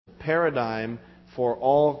paradigm for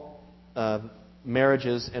all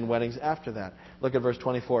marriages and weddings after that. Look at verse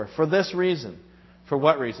 24. For this reason. For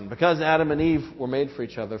what reason? Because Adam and Eve were made for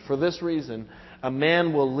each other. For this reason, a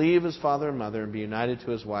man will leave his father and mother and be united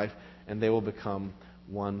to his wife, and they will become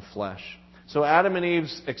one flesh. So Adam and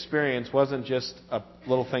Eve's experience wasn't just a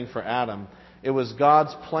little thing for Adam. It was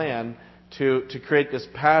God's plan to create this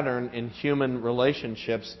pattern in human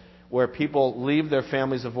relationships where people leave their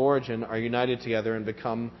families of origin, are united together, and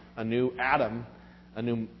become a new Adam,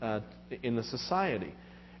 in the society.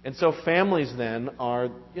 And so families then are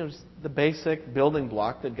the basic building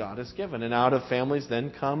block that God has given. And out of families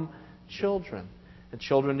then come children. And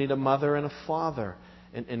children need a mother and a father.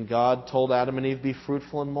 And God told Adam and Eve, be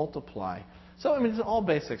fruitful and multiply. So, it's all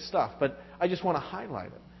basic stuff. But I just want to highlight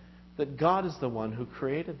it. That God is the one who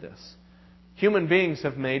created this. Human beings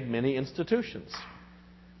have made many institutions.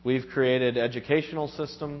 We've created educational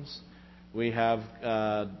systems. We have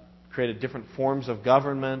created different forms of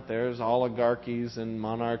government. There's oligarchies and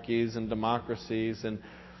monarchies and democracies and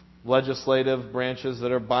legislative branches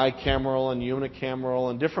that are bicameral and unicameral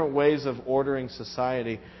and different ways of ordering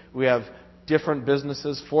society. We have different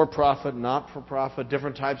businesses, for-profit, not-for-profit,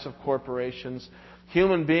 different types of corporations.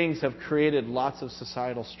 Human beings have created lots of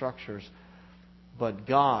societal structures, but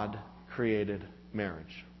God created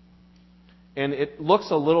marriage. And it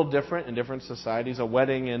looks a little different in different societies. A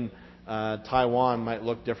wedding in Taiwan might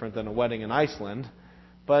look different than a wedding in Iceland,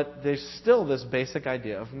 but there's still this basic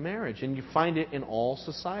idea of marriage, and you find it in all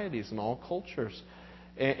societies, in all cultures.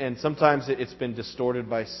 And sometimes it's been distorted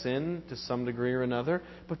by sin to some degree or another,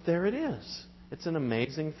 but there it is. It's an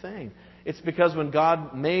amazing thing. It's because when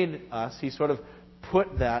God made us, He sort of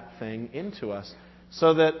put that thing into us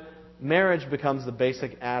so that marriage becomes the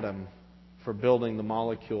basic atom for building the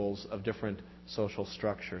molecules of different social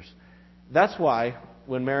structures. That's why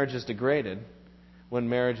when marriage is degraded, when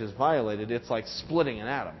marriage is violated, it's like splitting an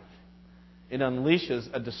atom. It unleashes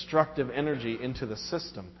a destructive energy into the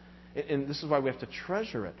system. And this is why we have to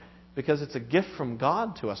treasure it, because it's a gift from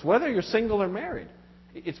God to us. Whether you're single or married,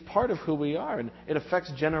 it's part of who we are, and it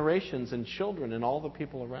affects generations and children and all the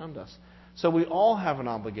people around us. So we all have an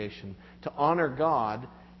obligation to honor God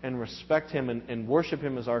and respect Him and worship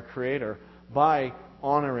Him as our Creator by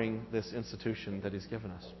honoring this institution that He's given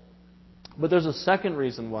us. But there's a second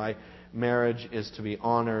reason why marriage is to be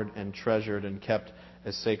honored and treasured and kept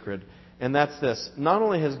as sacred. And that's this. Not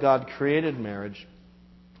only has God created marriage,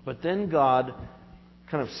 but then God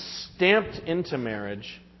kind of stamped into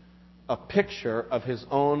marriage a picture of His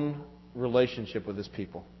own relationship with His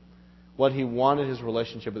people. What He wanted His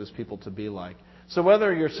relationship with His people to be like. So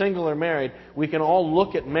whether you're single or married, we can all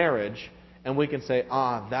look at marriage and we can say,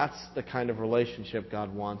 that's the kind of relationship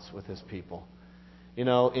God wants with His people. In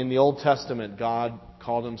the Old Testament, God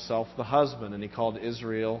called Himself the husband, and He called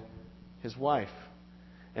Israel His wife.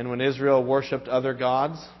 And when Israel worshipped other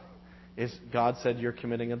gods, God said, you're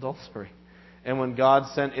committing adultery. And when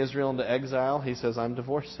God sent Israel into exile, He says, I'm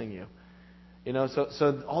divorcing you.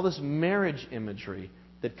 So all this marriage imagery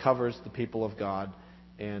that covers the people of God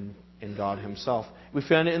and God Himself. We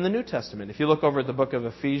find it in the New Testament. If you look over at the book of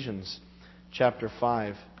Ephesians, chapter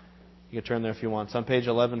 5, you can turn there if you want. It's on page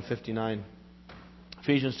 1159.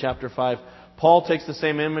 Ephesians chapter 5. Paul takes the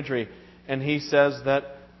same imagery and he says that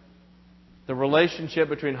the relationship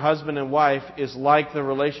between husband and wife is like the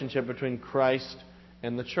relationship between Christ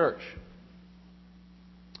and the church.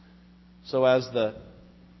 So as the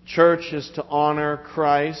church is to honor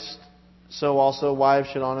Christ, so also wives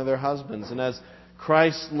should honor their husbands. And as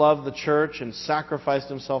Christ loved the church and sacrificed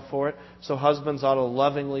Himself for it, so husbands ought to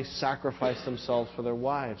lovingly sacrifice themselves for their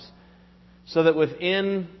wives. So that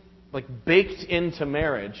baked into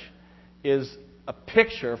marriage is a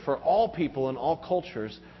picture for all people in all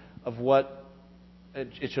cultures of what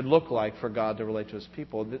it should look like for God to relate to His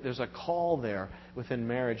people. There's a call there within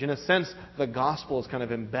marriage. In a sense, the gospel is kind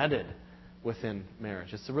of embedded within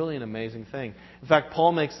marriage. It's really an amazing thing. In fact,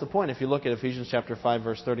 Paul makes the point. If you look at Ephesians chapter 5,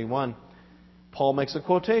 verse 31, Paul makes a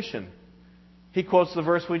quotation. He quotes the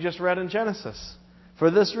verse we just read in Genesis. For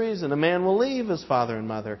this reason, a man will leave his father and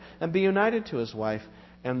mother and be united to his wife,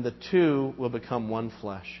 and the two will become one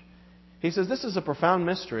flesh. He says this is a profound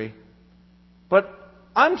mystery, but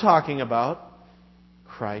I'm talking about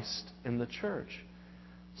Christ and the church.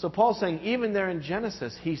 So Paul's saying even there in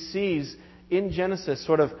Genesis, he sees in Genesis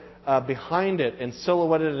sort of behind it and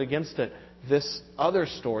silhouetted against it this other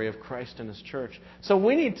story of Christ and His church. So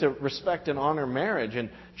we need to respect and honor marriage and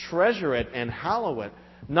treasure it and hallow it,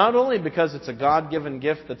 not only because it's a God-given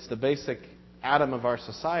gift that's the basic atom of our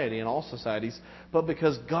society and all societies, but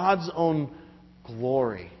because God's own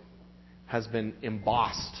glory has been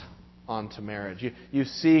embossed onto marriage. You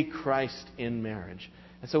see Christ in marriage.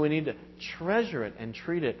 And so we need to treasure it and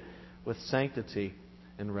treat it with sanctity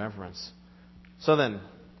and reverence. So then,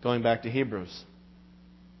 going back to Hebrews,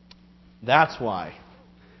 that's why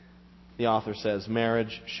the author says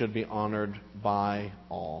marriage should be honored by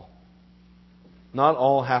all. Not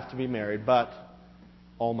all have to be married, but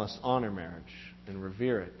all must honor marriage and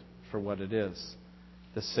revere it for what it is,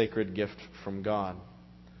 the sacred gift from God.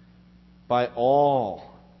 By all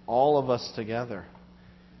of us together.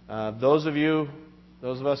 Those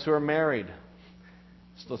of us who are married,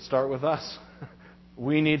 so let's start with us.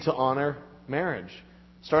 We need to honor marriage,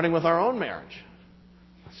 starting with our own marriage.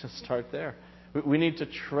 Let's just start there. We need to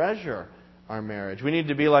treasure our marriage. We need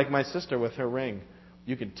to be like my sister with her ring.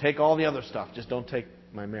 You can take all the other stuff, just don't take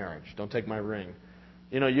my marriage. Don't take my ring.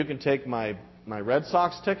 You can take my Red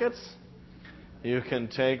Sox tickets. You can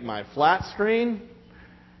take my flat screen.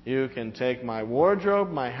 You can take my wardrobe,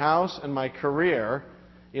 my house, and my career.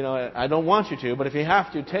 I don't want you to, but if you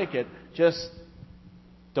have to, take it. Just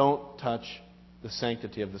don't touch the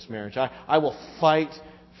sanctity of this marriage. I will fight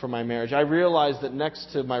for my marriage. I realize that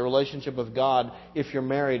next to my relationship with God, if you're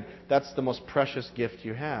married, that's the most precious gift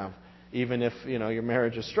you have. Even if your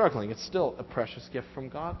marriage is struggling, it's still a precious gift from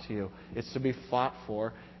God to you. It's to be fought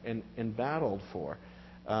for and battled for.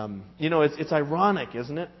 It's ironic,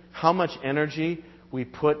 isn't it? How much energy we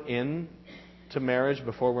put in to marriage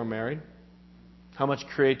before we're married. How much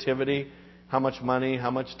creativity, how much money,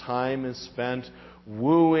 how much time is spent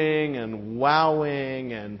wooing and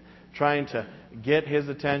wowing and trying to get his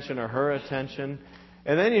attention or her attention.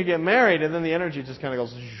 And then you get married, and then the energy just kind of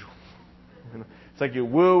goes. It's like you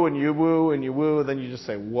woo and you woo and you woo, then you just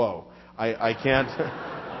say, whoa, I can't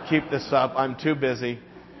keep this up. I'm too busy.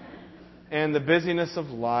 And the busyness of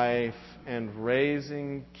life and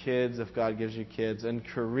raising kids, if God gives you kids, and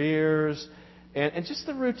careers, and just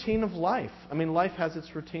the routine of life. I mean, life has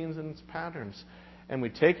its routines and its patterns. And we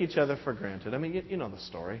take each other for granted. I mean, you know the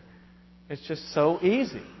story. It's just so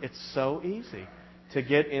easy. It's so easy to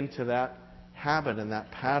get into that habit and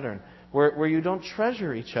that pattern where you don't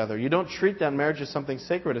treasure each other. You don't treat that marriage as something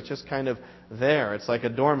sacred. It's just kind of there. It's like a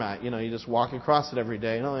doormat. You just walk across it every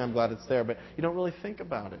day. And I'm glad it's there, but you don't really think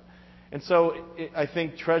about it. And so I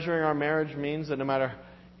think treasuring our marriage means that no matter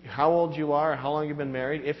how old you are or how long you've been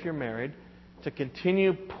married, if you're married, to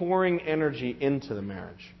continue pouring energy into the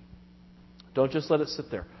marriage. Don't just let it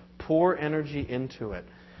sit there. Pour energy into it.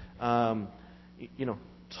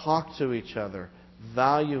 Talk to each other.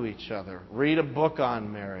 Value each other. Read a book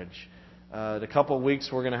on marriage. In a couple of weeks,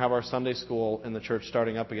 we're going to have our Sunday school in the church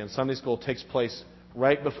starting up again. Sunday school takes place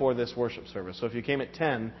right before this worship service. So if you came at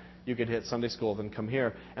 10, you could hit Sunday school, then come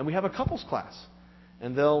here. And we have a couples class.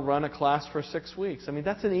 And they'll run a class for 6 weeks. I mean,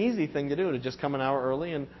 that's an easy thing to do, to just come an hour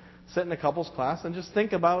early and sit in a couples class and just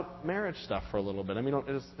think about marriage stuff for a little bit. I mean,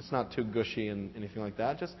 it's not too gushy and anything like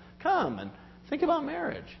that. Just come and think about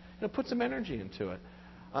marriage. Put some energy into it.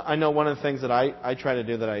 I know one of the things that I try to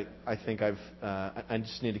do that I think I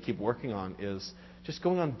just need to keep working on is just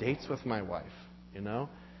going on dates with my wife.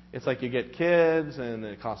 It's like you get kids and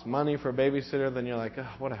it costs money for a babysitter. Then you're like,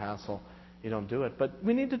 oh, what a hassle. You don't do it. But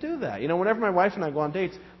we need to do that. Whenever my wife and I go on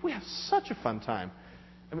dates, we have such a fun time.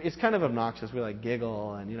 I mean, it's kind of obnoxious. We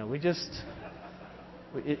giggle and, we just,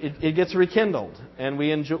 it gets rekindled. And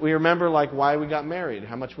we remember why we got married,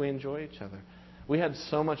 how much we enjoy each other. We had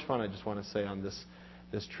so much fun, I just want to say, on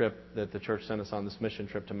this trip that the church sent us on, this mission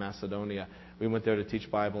trip to Macedonia. We went there to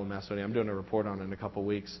teach Bible in Macedonia. I'm doing a report on it in a couple of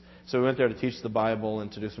weeks. So we went there to teach the Bible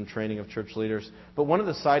and to do some training of church leaders. But one of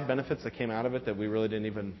the side benefits that came out of it that we really didn't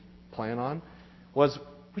even plan on was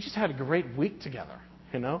we just had a great week together,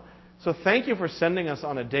 So thank you for sending us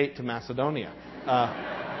on a date to Macedonia.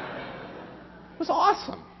 It was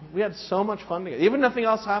awesome. We had so much fun together. Even if nothing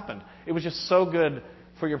else happened. It was just so good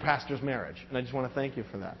for your pastor's marriage. And I just want to thank you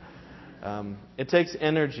for that. It takes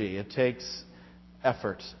energy. It takes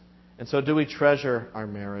effort. And so do we treasure our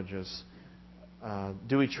marriages?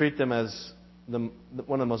 Do we treat them as one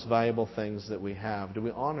of the most valuable things that we have? Do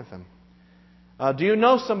we honor them? Do you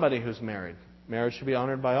know somebody who's married? Marriage should be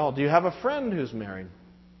honored by all. Do you have a friend who's married?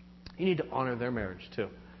 You need to honor their marriage too.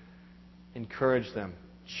 Encourage them.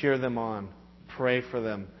 Cheer them on. Pray for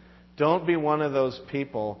them. Don't be one of those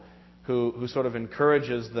people who sort of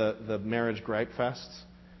encourages the marriage gripe fests.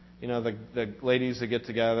 The ladies that get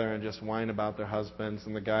together and just whine about their husbands,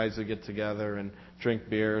 and the guys who get together and drink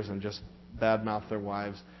beers and just badmouth their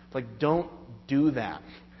wives. Don't do that.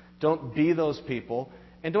 Don't be those people,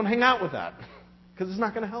 and don't hang out with that, because it's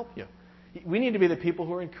not going to help you. We need to be the people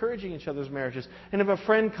who are encouraging each other's marriages. And if a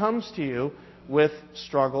friend comes to you with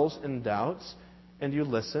struggles and doubts, and you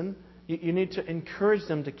listen, You need to encourage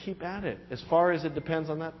them to keep at it as far as it depends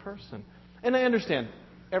on that person. And I understand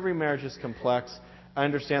every marriage is complex. I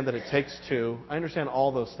understand that it takes two. I understand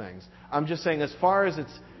all those things. I'm just saying as far as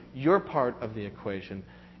it's your part of the equation,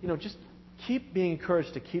 just keep being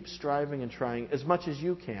encouraged to keep striving and trying as much as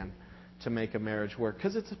you can to make a marriage work.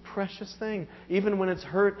 Because it's a precious thing. Even when it's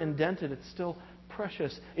hurt and dented, it's still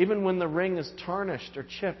precious. Even when the ring is tarnished or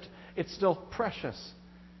chipped, it's still precious.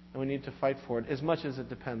 And we need to fight for it as much as it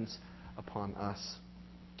depends upon us.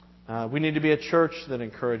 We need to be a church that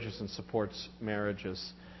encourages and supports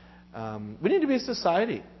marriages. We need to be a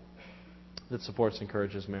society that supports and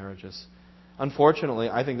encourages marriages. Unfortunately,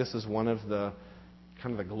 I think this is one of the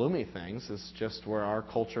kind of the gloomy things, is just where our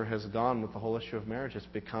culture has gone with the whole issue of marriage. It's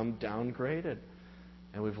become downgraded.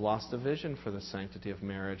 And we've lost a vision for the sanctity of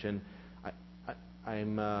marriage. And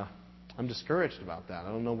I'm discouraged about that. I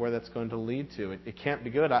don't know where that's going to lead to. It can't be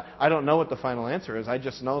good. I don't know what the final answer is. I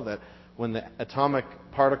just know that when the atomic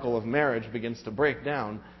particle of marriage begins to break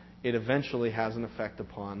down, it eventually has an effect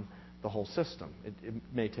upon the whole system. It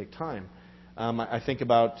may take time. I think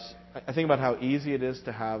about how easy it is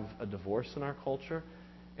to have a divorce in our culture.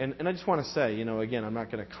 And I just want to say, again, I'm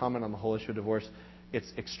not going to comment on the whole issue of divorce.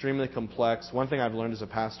 It's extremely complex. One thing I've learned as a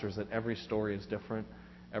pastor is that every story is different.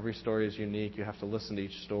 Every story is unique. You have to listen to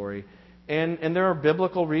each story. And there are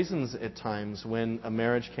biblical reasons at times when a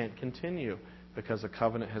marriage can't continue because a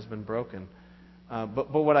covenant has been broken.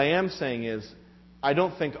 But what I am saying is, I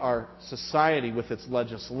don't think our society with its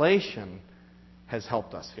legislation has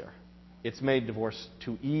helped us here. It's made divorce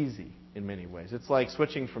too easy in many ways. It's like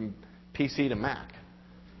switching from PC to Mac.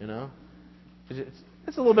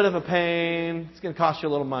 It's a little bit of a pain. It's going to cost you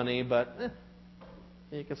a little money, but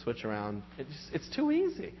you can switch around. It's too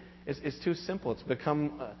easy. It's too simple. It's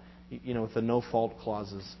become, with the no-fault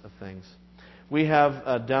clauses of things. We have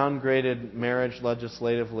downgraded marriage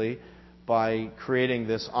legislatively by creating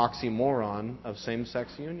this oxymoron of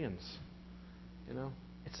same-sex unions.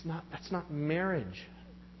 That's not marriage.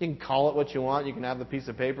 You can call it what you want. You can have the piece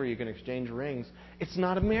of paper. You can exchange rings. It's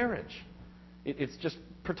not a marriage. It's just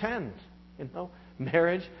pretend.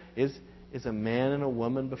 Marriage is a man and a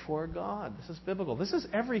woman before God. This is biblical. This is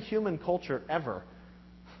every human culture ever.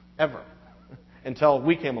 Until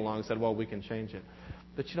we came along and said, well, we can change it.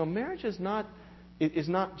 But marriage is not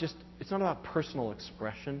about personal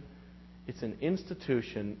expression. It's an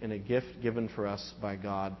institution and a gift given for us by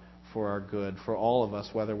God for our good, for all of us,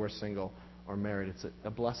 whether we're single or married. It's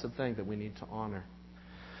a blessed thing that we need to honor.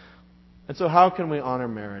 And so how can we honor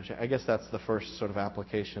marriage? I guess that's the first sort of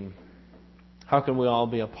application. How can we all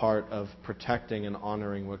be a part of protecting and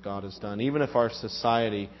honoring what God has done? Even if our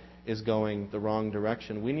society is going the wrong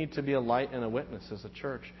direction, we need to be a light and a witness as a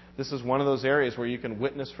church. This is one of those areas where you can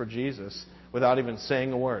witness for Jesus without even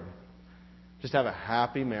saying a word. Just have a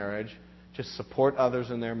happy marriage. Just support others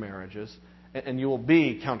in their marriages. And you will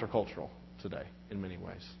be countercultural today in many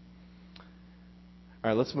ways. All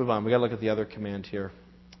right, let's move on. We've got to look at the other command here.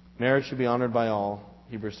 Marriage should be honored by all,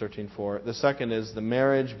 Hebrews 13:4. The second is the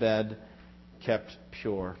marriage bed kept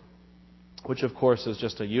pure, which of course is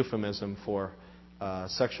just a euphemism for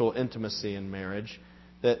sexual intimacy in marriage.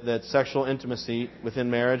 That sexual intimacy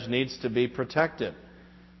within marriage needs to be protected.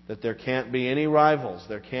 That there can't be any rivals.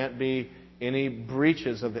 There can't be any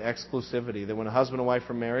breaches of the exclusivity. That when a husband and wife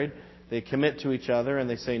are married, they commit to each other and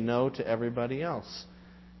they say no to everybody else.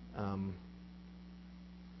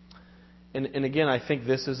 And again, I think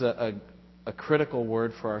this is a critical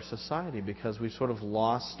word for our society because we've sort of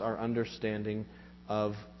lost our understanding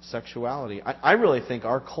of sexuality. I really think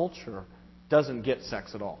our culture doesn't get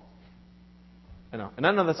sex at all. And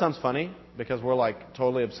I know that sounds funny because we're like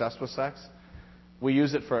totally obsessed with sex. We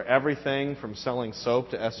use it for everything from selling soap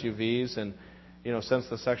to SUVs. And, since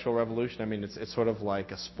the sexual revolution, it's sort of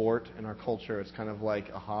like a sport in our culture. It's kind of like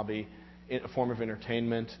a hobby, a form of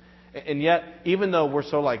entertainment. And yet, even though we're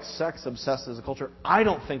so like sex obsessed as a culture, I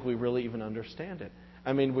don't think we really even understand it.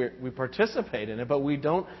 We participate in it, but we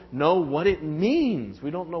don't know what it means.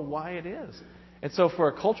 We don't know why it is. And so for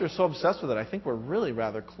a culture so obsessed with it, I think we're really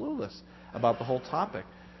rather clueless about the whole topic.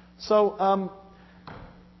 So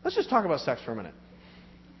let's just talk about sex for a minute.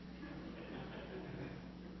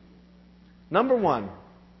 Number one,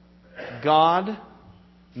 God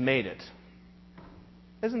made it.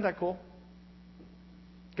 Isn't that cool?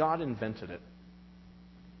 God invented it.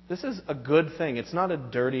 This is a good thing. It's not a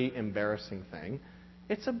dirty, embarrassing thing.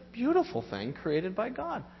 It's a beautiful thing created by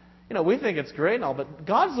God. We think it's great and all, but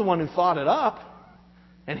God's the one who thought it up,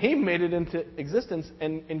 and He made it into existence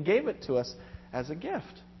and gave it to us as a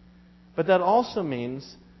gift. But that also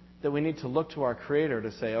means that we need to look to our Creator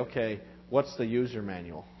to say, okay, what's the user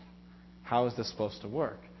manual? How is this supposed to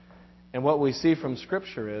work? And what we see from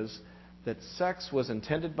Scripture is that sex was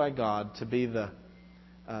intended by God to be the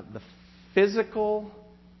physical,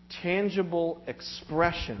 tangible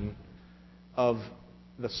expression of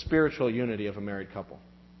the spiritual unity of a married couple.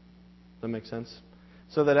 Does that make sense?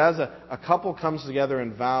 So that as a couple comes together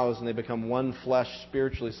in vows and they become one flesh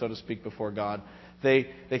spiritually, so to speak, before God, they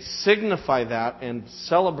signify that and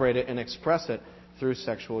celebrate it and express it through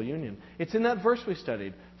sexual union. It's in that verse we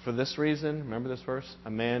studied. For this reason, remember this verse?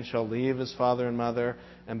 A man shall leave his father and mother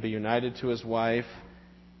and be united to his wife,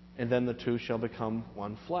 and then the two shall become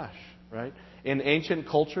one flesh. Right? In ancient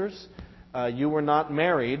cultures, you were not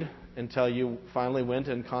married until you finally went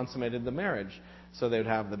and consummated the marriage. So they would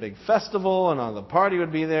have the big festival, and all the party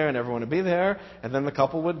would be there, and everyone would be there, and then the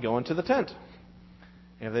couple would go into the tent.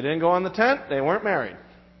 And if they didn't go in the tent, they weren't married.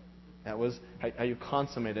 That was how you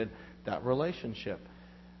consummated that relationship.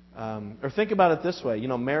 Or think about it this way. You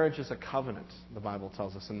know, marriage is a covenant, the Bible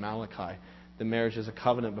tells us in Malachi. The marriage is a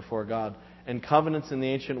covenant before God. And covenants in the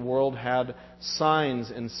ancient world had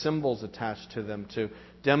signs and symbols attached to them to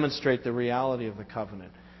demonstrate the reality of the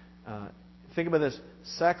covenant. Think about this.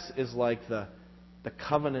 Sex is like the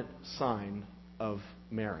covenant sign of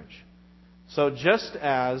marriage. So just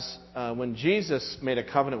as when Jesus made a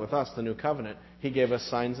covenant with us, the new covenant, He gave us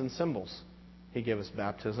signs and symbols. He gave us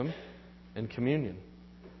baptism and communion.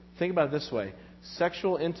 Think about it this way.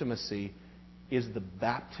 Sexual intimacy is the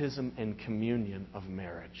baptism and communion of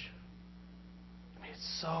marriage. I mean,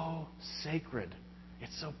 it's so sacred.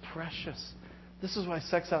 It's so precious. This is why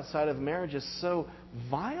sex outside of marriage is so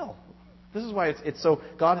vile. This is why it's so,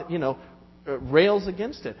 God, rails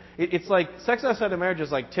against it. It's like, sex outside of marriage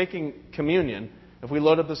is like taking communion, if we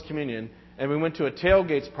load up this communion, and we went to a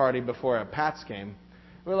tailgates party before a Pats game.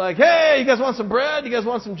 We're like, hey, you guys want some bread? You guys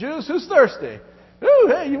want some juice? Who's thirsty? Ooh,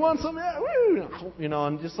 hey, you want some? Yeah, woo.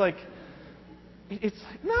 And just like, it's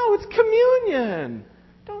like, no, it's communion.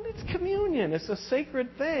 It's communion. It's a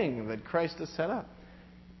sacred thing that Christ has set up.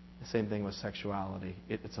 The same thing with sexuality.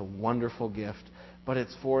 It's a wonderful gift, but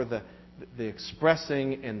it's for the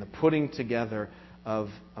expressing and the putting together of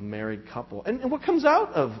a married couple. And what comes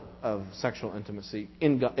out of sexual intimacy,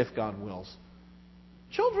 if God wills?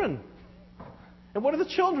 Children. And what are the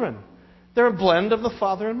children? They're a blend of the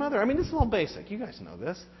father and mother. I mean, this is all basic. You guys know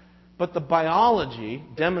this. But the biology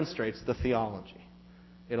demonstrates the theology.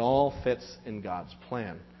 It all fits in God's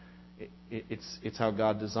plan. It's how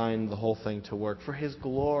God designed the whole thing to work for His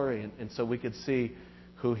glory. And so we could see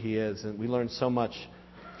who He is. And we learn so much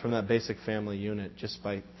from that basic family unit just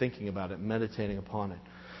by thinking about it, meditating upon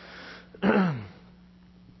it.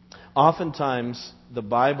 Oftentimes, the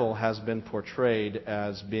Bible has been portrayed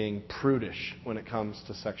as being prudish when it comes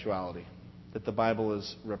to sexuality. That the Bible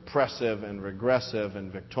is repressive and regressive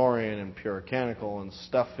and Victorian and puritanical and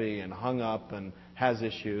stuffy and hung up and has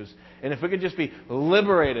issues. And if we could just be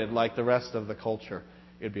liberated like the rest of the culture,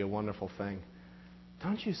 it would be a wonderful thing.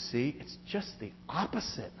 Don't you see? It's just the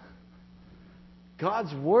opposite.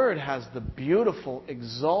 God's Word has the beautiful,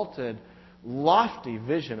 exalted, lofty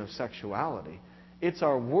vision of sexuality. It's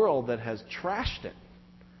our world that has trashed it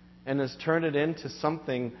and has turned it into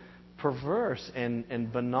something perverse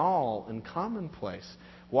and banal and commonplace.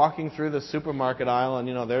 Walking through the supermarket aisle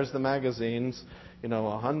and, there's the magazines,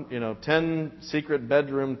 10 secret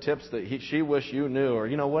bedroom tips that she wish you knew,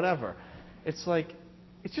 or, whatever. It's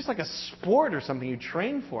just like a sport or something you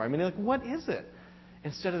train for. I mean, what is it?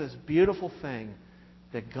 Instead of this beautiful thing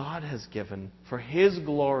that God has given for His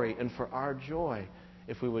glory and for our joy,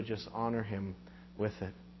 if we would just honor Him with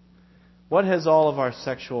it. What has all of our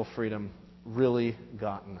sexual freedom really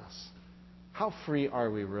gotten us? How free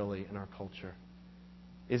are we really in our culture?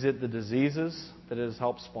 Is it the diseases that it has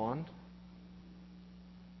helped spawn?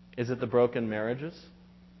 Is it the broken marriages?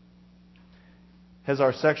 Has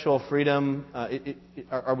our sexual freedom,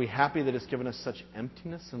 are we happy that it's given us such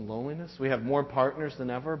emptiness and loneliness? We have more partners than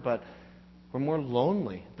ever, but we're more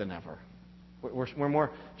lonely than ever. We're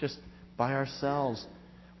more just by ourselves.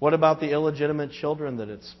 What about the illegitimate children that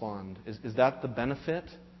it spawned? Is that the benefit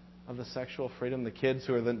of the sexual freedom? The kids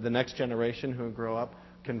who are the next generation who grow up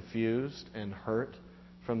confused and hurt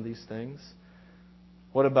from these things?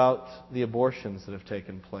 What about the abortions that have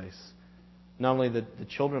taken place? Not only the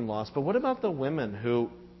children lost, but what about the women who,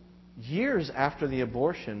 years after the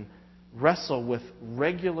abortion, wrestle with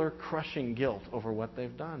regular crushing guilt over what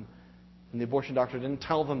they've done? And the abortion doctor didn't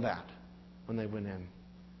tell them that when they went in.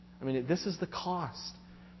 I mean, this is the cost.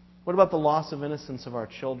 What about the loss of innocence of our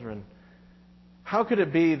children? How could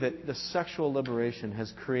it be that the sexual liberation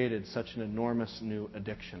has created such an enormous new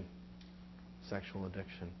addiction? Sexual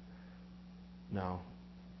addiction. No.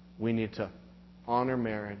 We need to honor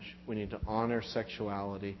marriage. We need to honor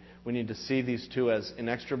sexuality. We need to see these two as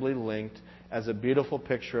inextricably linked, as a beautiful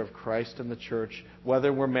picture of Christ and the church,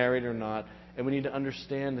 whether we're married or not. And we need to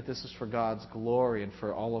understand that this is for God's glory and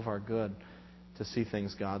for all of our good, to see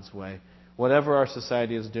things God's way. Whatever our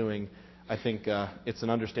society is doing, I think it's an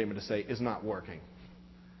understatement to say, is not working.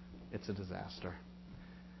 It's a disaster.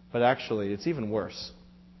 But actually, it's even worse.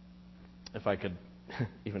 If I could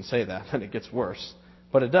even say that, then it gets worse.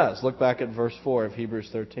 But it does. Look back at verse 4 of Hebrews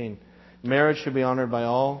 13. Marriage should be honored by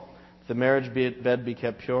all. The marriage bed be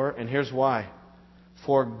kept pure. And here's why.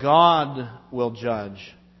 For God will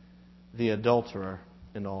judge the adulterer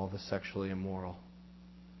and all the sexually immoral.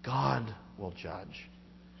 God will judge.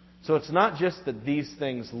 So it's not just that these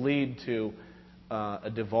things lead to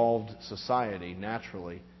a devolved society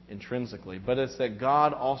naturally, intrinsically, but it's that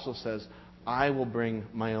God also says, I will bring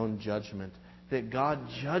my own judgment. That God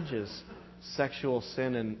judges sexual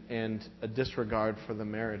sin and a disregard for the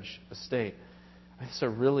marriage estate. It's a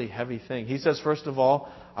really heavy thing. He says, first of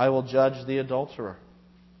all, I will judge the adulterer.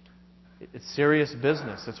 It's serious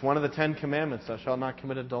business. It's one of the 10 commandments, thou shalt not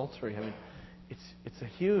commit adultery. I mean, it's a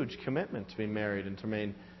huge commitment to be married and to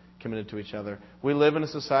remain committed to each other. We live in a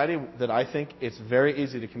society that I think it's very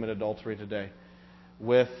easy to commit adultery today.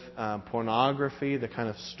 With pornography that kind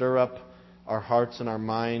of stir up our hearts and our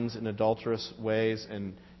minds in adulterous ways,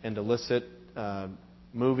 and illicit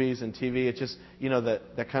movies and TV. It's just,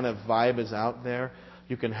 that kind of vibe is out there.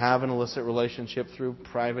 You can have an illicit relationship through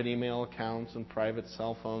private email accounts and private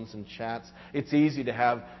cell phones and chats. It's easy to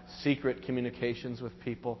have secret communications with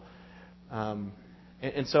people.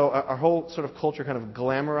 And so our whole sort of culture kind of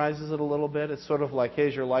glamorizes it a little bit. It's sort of like, hey,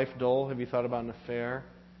 is your life dull? Have you thought about an affair?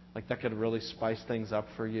 Like that could really spice things up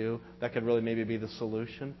for you. That could really maybe be the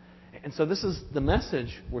solution. And so this is the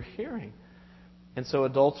message we're hearing. And so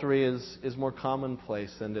adultery is more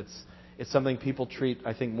commonplace, and it's something people treat,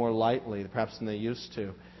 I think, more lightly, perhaps than they used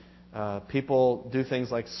to. People do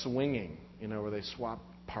things like swinging, where they swap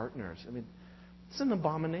partners. I mean, it's an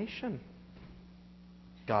abomination.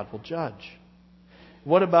 God will judge.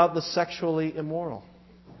 What about the sexually immoral?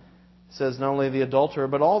 It says not only the adulterer,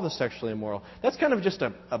 but all the sexually immoral. That's kind of just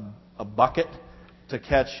a bucket to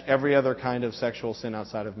catch every other kind of sexual sin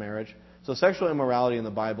outside of marriage. So sexual immorality in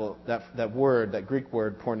the Bible, that word, that Greek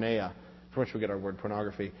word, porneia, from which we get our word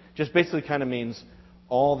pornography, just basically kind of means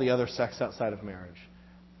all the other sex outside of marriage.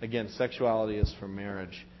 Again, sexuality is for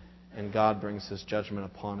marriage, and God brings His judgment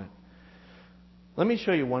upon it. Let me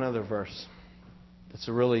show you one other verse. It's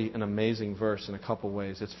really an amazing verse in a couple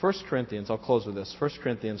ways. It's 1 Corinthians. I'll close with this. 1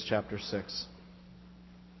 Corinthians chapter 6.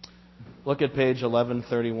 Look at page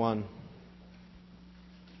 1131.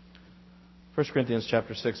 1 Corinthians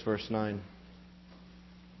chapter 6, verse 9.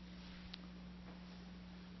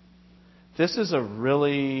 This is a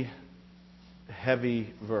really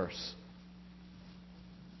heavy verse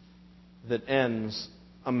that ends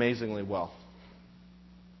amazingly well.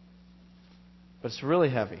 But it's really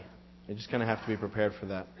heavy. You just kind of have to be prepared for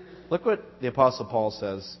that. Look what the Apostle Paul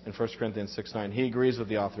says in 1 Corinthians 6:9. He agrees with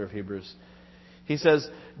the author of Hebrews. He says,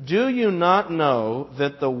 do you not know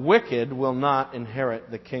that the wicked will not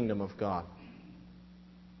inherit the kingdom of God?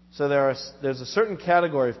 So there's a certain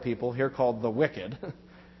category of people here called the wicked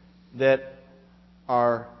that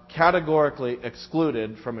are categorically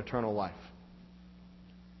excluded from eternal life.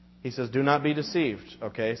 He says, do not be deceived.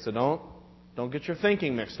 Okay, so don't get your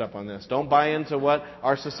thinking mixed up on this. Don't buy into what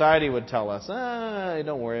our society would tell us.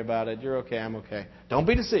 Don't worry about it. You're okay, I'm okay. Don't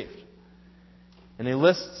be deceived. And he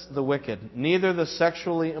lists the wicked. Neither the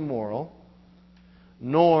sexually immoral,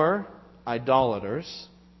 nor idolaters,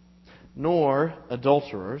 nor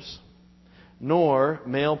adulterers, nor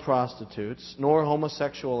male prostitutes, nor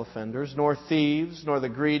homosexual offenders, nor thieves, nor the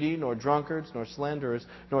greedy, nor drunkards, nor slanderers,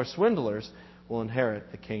 nor swindlers will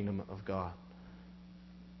inherit the kingdom of God.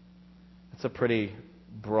 It's a pretty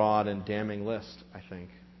broad and damning list, I think.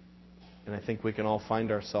 And I think we can all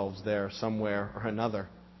find ourselves there somewhere or another.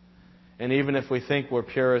 And even if we think we're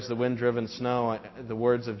pure as the wind-driven snow, the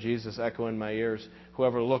words of Jesus echo in my ears.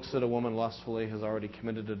 Whoever looks at a woman lustfully has already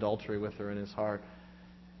committed adultery with her in his heart.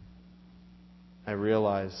 I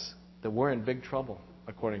realize that we're in big trouble,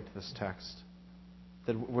 according to this text.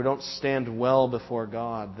 That we don't stand well before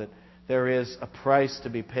God. That there is a price to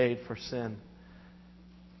be paid for sin.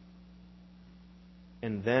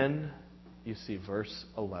 And then you see verse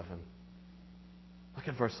 11. Look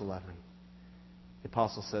at verse 11. The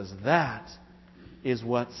apostle says, that is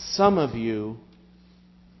what some of you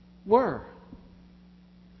were.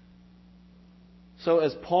 So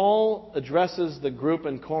as Paul addresses the group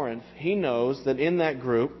in Corinth, he knows that in that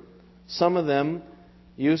group, some of them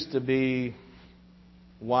used to be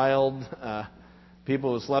wild,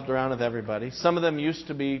 people who slept around with everybody. Some of them used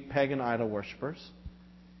to be pagan idol worshippers.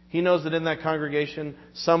 He knows that in that congregation,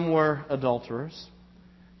 some were adulterers,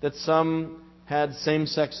 that some had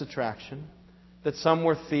same-sex attraction, that some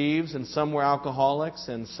were thieves and some were alcoholics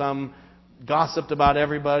and some gossiped about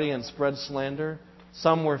everybody and spread slander.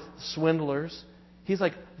 Some were swindlers. He's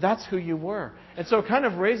like, that's who you were. And so it kind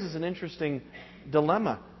of raises an interesting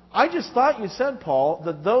dilemma. I just thought you said, Paul,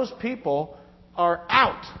 that those people are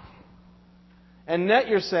out. And yet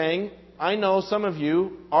you're saying, I know some of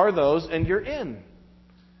you are those and you're in.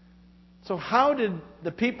 So how did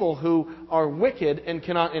the people who are wicked and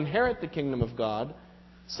cannot inherit the kingdom of God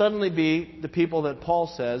suddenly be the people that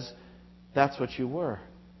Paul says, that's what you were?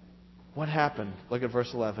 What happened? Look at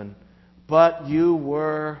verse 11. But you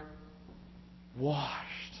were washed.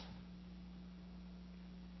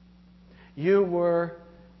 You were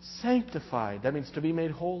sanctified. That means to be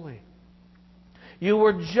made holy. You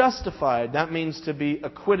were justified. That means to be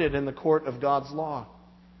acquitted in the court of God's law.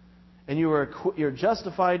 And you're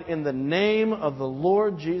justified in the name of the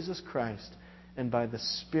Lord Jesus Christ and by the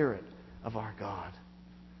Spirit of our God.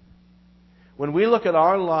 When we look at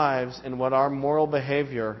our lives and what our moral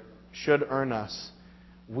behavior should earn us,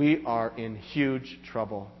 we are in huge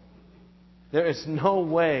trouble. There is no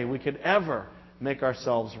way we could ever make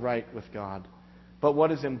ourselves right with God. But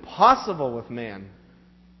what is impossible with man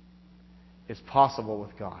is possible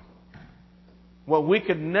with God. What we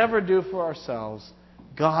could never do for ourselves,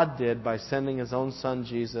 God did by sending His own Son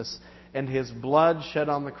Jesus, and His blood shed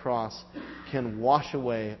on the cross can wash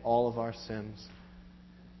away all of our sins.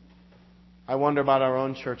 I wonder about our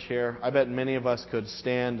own church here. I bet many of us could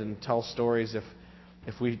stand and tell stories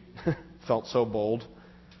if we felt so bold.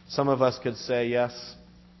 Some of us could say, yes,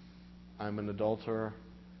 I'm an adulterer.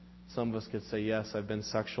 Some of us could say, yes, I've been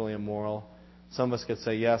sexually immoral. Some of us could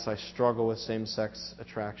say, yes, I struggle with same-sex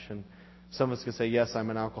attraction. Some of us could say, yes, I'm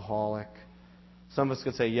an alcoholic. Some of us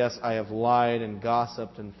could say, yes, I have lied and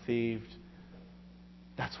gossiped and thieved.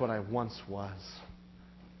 That's what I once was.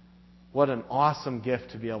 What an awesome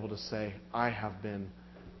gift to be able to say, I have been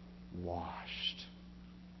washed.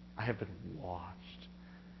 I have been washed.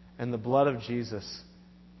 And the blood of Jesus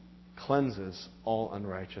cleanses all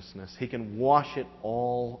unrighteousness. He can wash it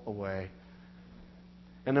all away.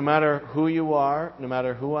 And no matter who you are, no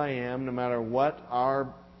matter who I am, no matter what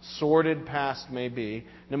our sordid past may be,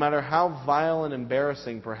 no matter how vile and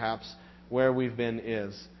embarrassing perhaps where we've been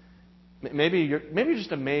is, maybe you're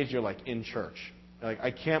just amazed you're like in church. Like,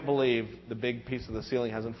 I can't believe the big piece of the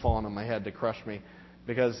ceiling hasn't fallen on my head to crush me.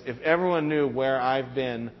 Because if everyone knew where I've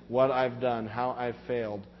been, what I've done, how I've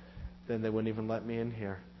failed, then they wouldn't even let me in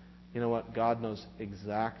here. You know what? God knows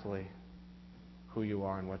exactly who you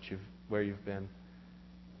are and where you've been.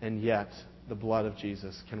 And yet, the blood of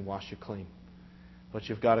Jesus can wash you clean. But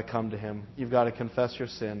you've got to come to Him. You've got to confess your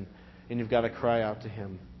sin. And you've got to cry out to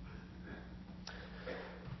Him.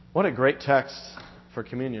 What a great text for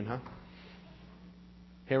communion, huh?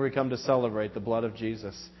 Here we come to celebrate the blood of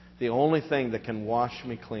Jesus. The only thing that can wash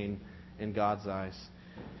me clean in God's eyes.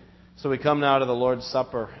 So we come now to the Lord's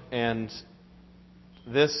Supper. And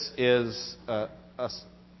this is a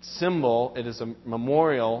symbol. It is a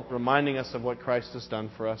memorial reminding us of what Christ has done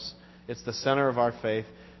for us. It's the center of our faith.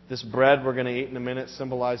 This bread we're going to eat in a minute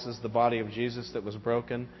symbolizes the body of Jesus that was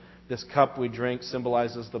broken. This cup we drink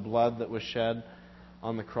symbolizes the blood that was shed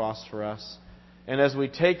on the cross for us. And as we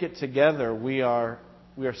take it together, we are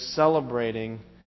celebrating